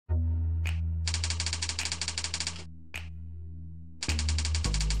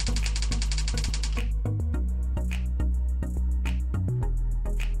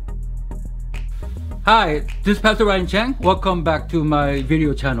Hi, this is Pastor Ryan Chang. Welcome back to my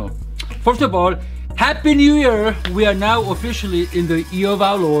video channel. First of all, Happy New Year! We are now officially in the year of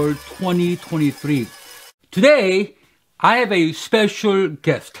our Lord 2023. Today, I have a special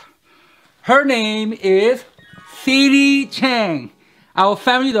guest. Her name is Chang, our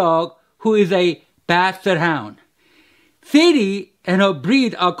family dog who is a Basset Hound. Sadie and her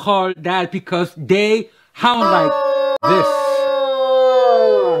breed are called that because they hound like this.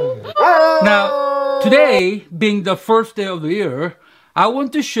 Now, today, being the first day of the year, I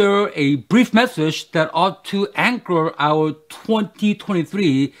want to share a brief message that ought to anchor our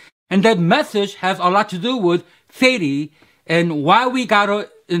 2023, and that message has a lot to do with Sadie and why we got her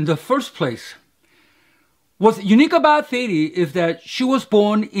in the first place. What's unique about Sadie is that she was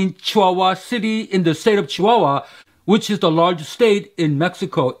born in Chihuahua City in the state of Chihuahua, which is the largest state in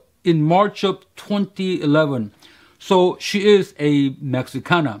Mexico, in March of 2011. So she is a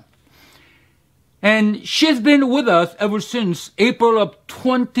Mexicana. And she's been with us ever since April of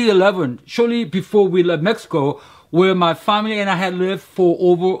 2011, shortly before we left Mexico, where my family and I had lived for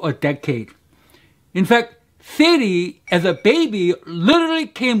over a decade. In fact, Sadie, as a baby, literally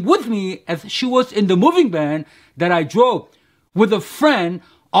came with me as she was in the moving van that I drove with a friend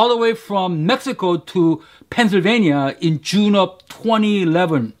all the way from Mexico to Pennsylvania in June of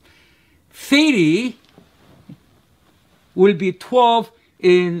 2011. Sadie will be 12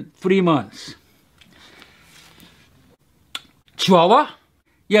 in 3 months. Chihuahua?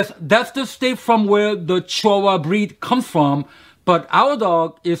 Yes, that's the state from where the Chihuahua breed comes from, but our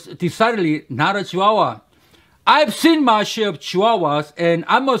dog is decidedly not a Chihuahua. I've seen my share of Chihuahuas, and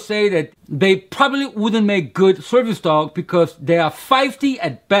I must say that they probably wouldn't make good service dogs because they are feisty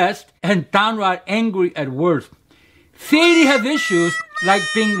at best and downright angry at worst. Sadie has issues like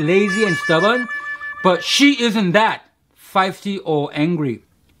being lazy and stubborn, but she isn't that feisty or angry.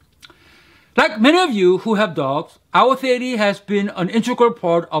 Like many of you who have dogs, our Sadie has been an integral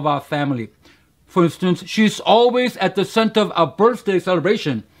part of our family. For instance, she's always at the center of our birthday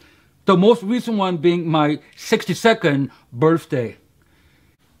celebration, the most recent one being my 62nd birthday.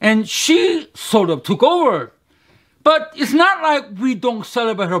 And she sort of took over. But it's not like we don't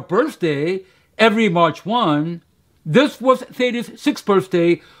celebrate her birthday every March 1. This was Sadie's 6th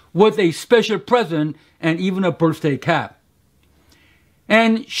birthday with a special present and even a birthday cap.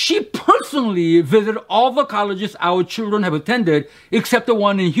 And she personally visited all the colleges our children have attended, except the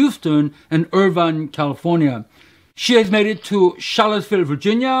one in Houston and Irvine, California. She has made it to Charlottesville,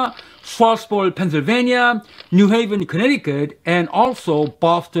 Virginia, Swarthmore, Pennsylvania, New Haven, Connecticut, and also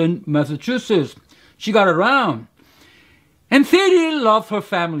Boston, Massachusetts. She got around. And Sadie loved her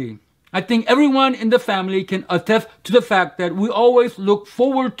family. I think everyone in the family can attest to the fact that we always look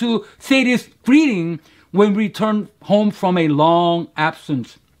forward to Sadie's greeting when we return home from a long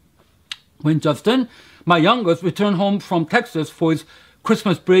absence. When Justin, my youngest, returned home from Texas for his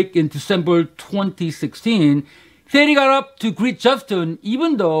Christmas break in December 2016, Sadie got up to greet Justin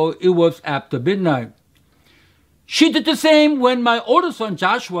even though it was after midnight. She did the same when my older son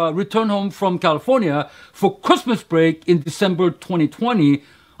Joshua returned home from California for Christmas break in December 2020,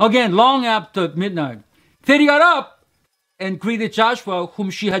 again long after midnight. Sadie got up and greeted Joshua, whom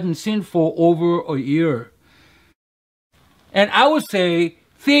she hadn't seen for over a year. And I would say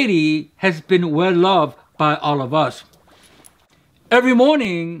Sadie has been well loved by all of us. Every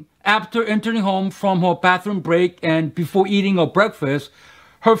morning, after entering home from her bathroom break and before eating her breakfast,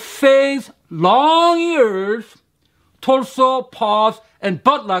 her face, long ears, torso, paws, and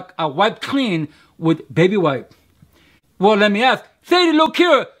buttock are wiped clean with baby wipe. Well, let me ask, Sadie, look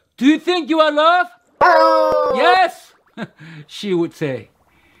here, do you think you are loved? Yes, she would say.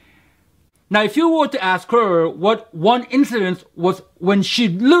 Now, if you were to ask her what one incident was when she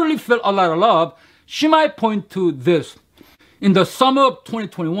literally felt a lot of love, she might point to this. In the summer of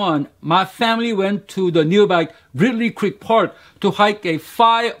 2021, my family went to the nearby Ridley Creek Park to hike a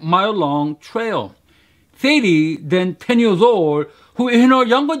 5-mile-long trail. Sadie, then 10 years old, who in her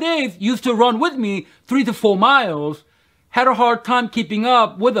younger days used to run with me 3 to 4 miles, had a hard time keeping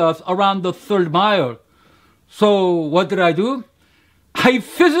up with us around the 3rd mile. So what did I do? I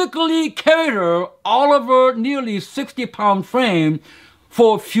physically carried her all of her nearly 60-pound frame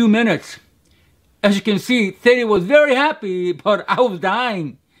for a few minutes. As you can see, Sadie was very happy, but I was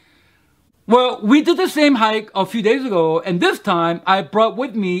dying. Well, we did the same hike a few days ago, and this time I brought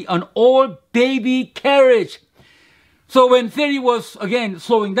with me an old baby carriage. So when Sadie was, again,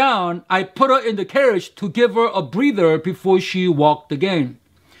 slowing down, I put her in the carriage to give her a breather before she walked again.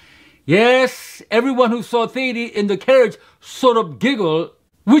 Yes, everyone who saw Sadie in the carriage sort of giggled,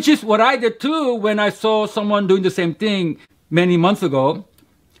 which is what I did too when I saw someone doing the same thing many months ago.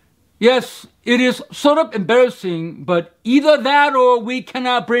 Yes, it is sort of embarrassing, but either that or we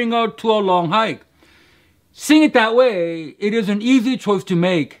cannot bring her to a long hike. Seeing it that way, it is an easy choice to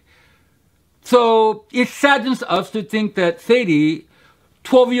make. So it saddens us to think that Thady,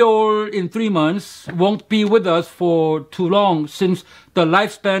 12-year-old in 3 months, won't be with us for too long, since the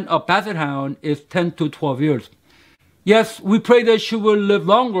lifespan of Basset Hound is 10 to 12 years. Yes, we pray that she will live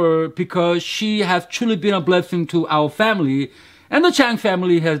longer because she has truly been a blessing to our family, and the Chang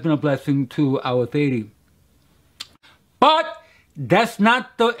family has been a blessing to our Thady. But that's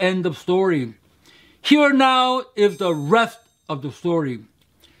not the end of the story. Here now is the rest of the story.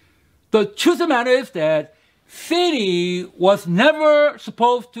 The truth of the matter is that Thady was never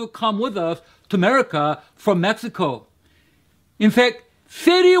supposed to come with us to America from Mexico. In fact,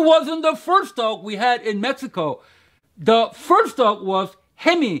 Thady wasn't the first dog we had in Mexico. The first dog was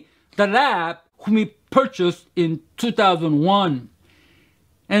Hemi, the lab, whom we purchased in 2001.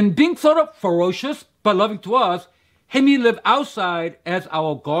 And being sort of ferocious but loving to us, Hemi lived outside as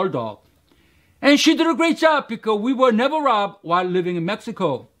our guard dog. And she did a great job because we were never robbed while living in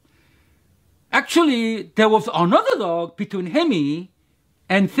Mexico. Actually, there was another dog between Hemi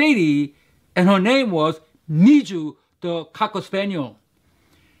and Thady, and her name was Miju, the Cocker Spaniel.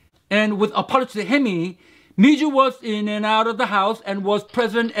 And with apology to Hemi, Miju was in and out of the house and was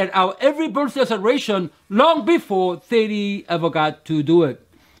present at our every birthday celebration long before Thady ever got to do it.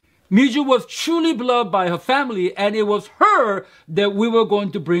 Miju was truly beloved by her family, and it was her that we were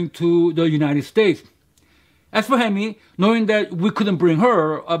going to bring to the United States. As for Hemi, knowing that we couldn't bring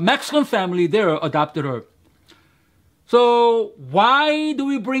her, a Mexican family there adopted her. So why do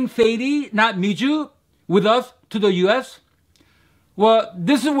we bring Thady, not Miju, with us to the U.S.? Well,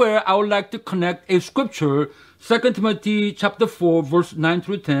 this is where I would like to connect a scripture, 2 Timothy chapter 4, verse 9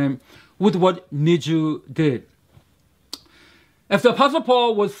 through 10, with what Miju did. As the Apostle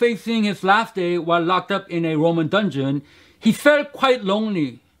Paul was facing his last day while locked up in a Roman dungeon, he felt quite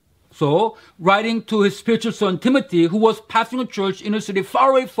lonely. So, writing to his spiritual son Timothy, who was pastoring a church in a city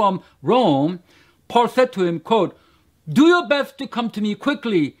far away from Rome, Paul said to him, quote, "Do your best to come to me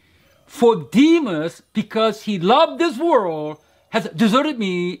quickly, for Demas, because he loved this world, has deserted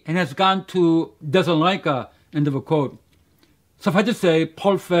me and has gone to Thessalonica," end of a quote. Suffice to say,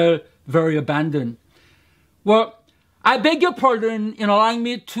 Paul felt very abandoned. Well, I beg your pardon in allowing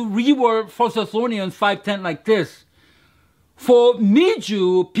me to reword 1 Thessalonians 5:10 like this. For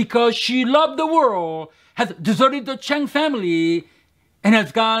Miju, because she loved the world, has deserted the Chang family and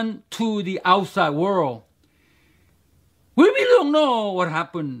has gone to the outside world. We really don't know what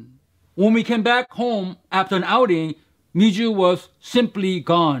happened. When we came back home after an outing, Miju was simply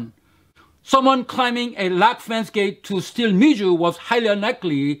gone. Someone climbing a locked fence gate to steal Miju was highly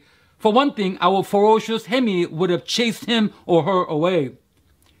unlikely. For one thing, our ferocious Hemi would have chased him or her away.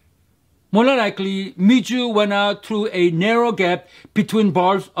 More than likely, Miju went out through a narrow gap between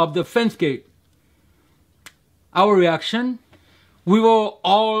bars of the fence gate. Our reaction? We were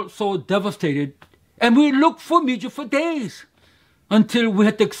all so devastated, and we looked for Miju for days, until we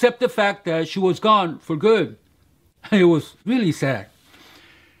had to accept the fact that she was gone for good. It was really sad.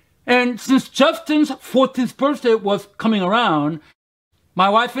 And since Justin's 14th birthday was coming around, my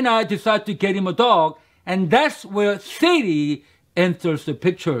wife and I decided to get him a dog, and that's where Thady enters the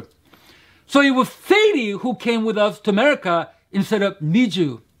picture. So it was Thady who came with us to America instead of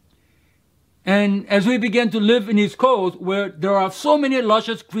Miju. And as we began to live in East Coast, where there are so many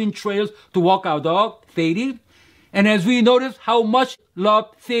luscious green trails to walk our dog, Thady, and as we noticed how much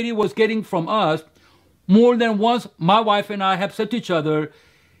love Thady was getting from us, more than once my wife and I have said to each other,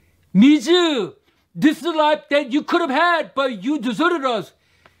 "Miju, this is the life that you could have had, but you deserted us,"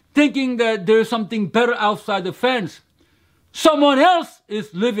 thinking that there's something better outside the fence. Someone else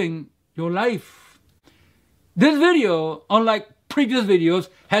is living your life. This video, unlike previous videos,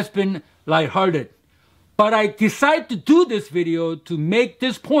 has been lighthearted. But I decided to do this video to make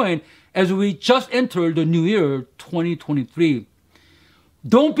this point as we just entered the new year, 2023.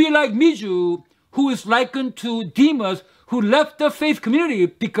 Don't be like Miju, who is likened to Demas, who left the faith community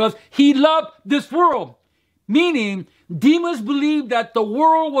because he loved this world. Meaning, Demas believed that the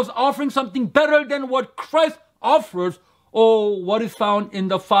world was offering something better than what Christ offers, or what is found in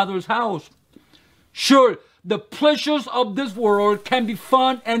the Father's house. Sure, the pleasures of this world can be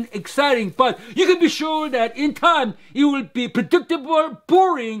fun and exciting, but you can be sure that in time it will be predictable,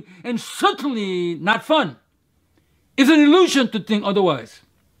 boring, and certainly not fun. It's an illusion to think otherwise.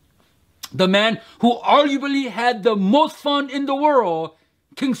 The man who arguably had the most fun in the world,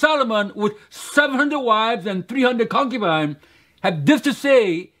 King Solomon, with 700 wives and 300 concubines, had this to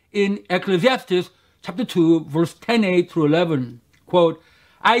say in Ecclesiastes chapter 2, verse 10a through 11, quote,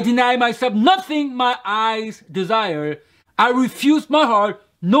 I deny myself nothing my eyes desire. I refuse my heart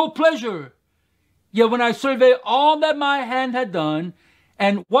no pleasure. Yet when I survey all that my hand had done,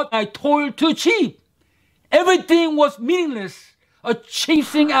 and what I toiled to achieve, everything was meaningless, a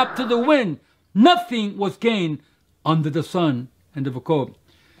chasing after the wind. Nothing was gained under the sun. End of a quote.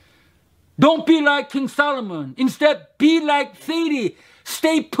 Don't be like King Solomon. Instead, be like Thady.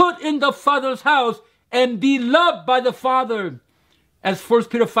 Stay put in the Father's house and be loved by the Father. As 1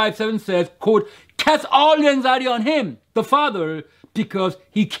 Peter 5:7 says, quote, cast all your anxiety on him, the Father, because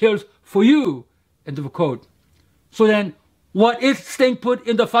he cares for you. End of a quote. So then, what is staying put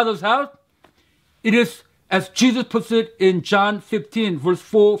in the Father's house? It is, as Jesus puts it in John 15, verse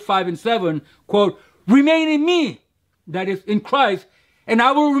 4, 5, and 7, quote, remain in me, that is, in Christ, and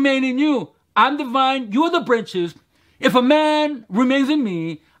I will remain in you. I'm the vine, you are the branches. If a man remains in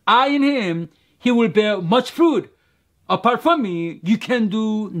me, I in him, he will bear much fruit. Apart from me, you can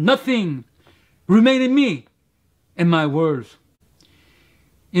do nothing. Remain in me and my words.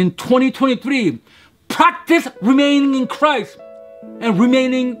 In 2023, practice remaining in Christ and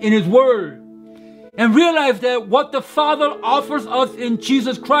remaining in his word. And realize that what the Father offers us in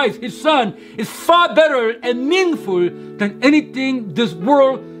Jesus Christ, his Son, is far better and meaningful than anything this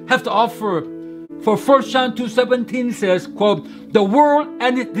world has to offer. For 1 John 2:17 says, quote, the world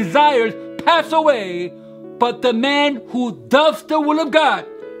and its desires pass away, but the man who does the will of God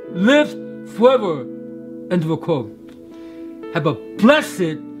lives forever. End of a quote. Have a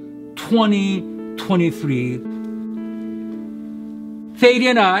blessed 2023. Thady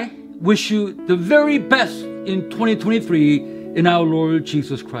and I wish you the very best in 2023 in our Lord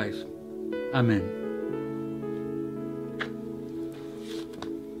Jesus Christ. Amen.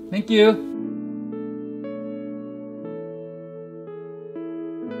 Thank you.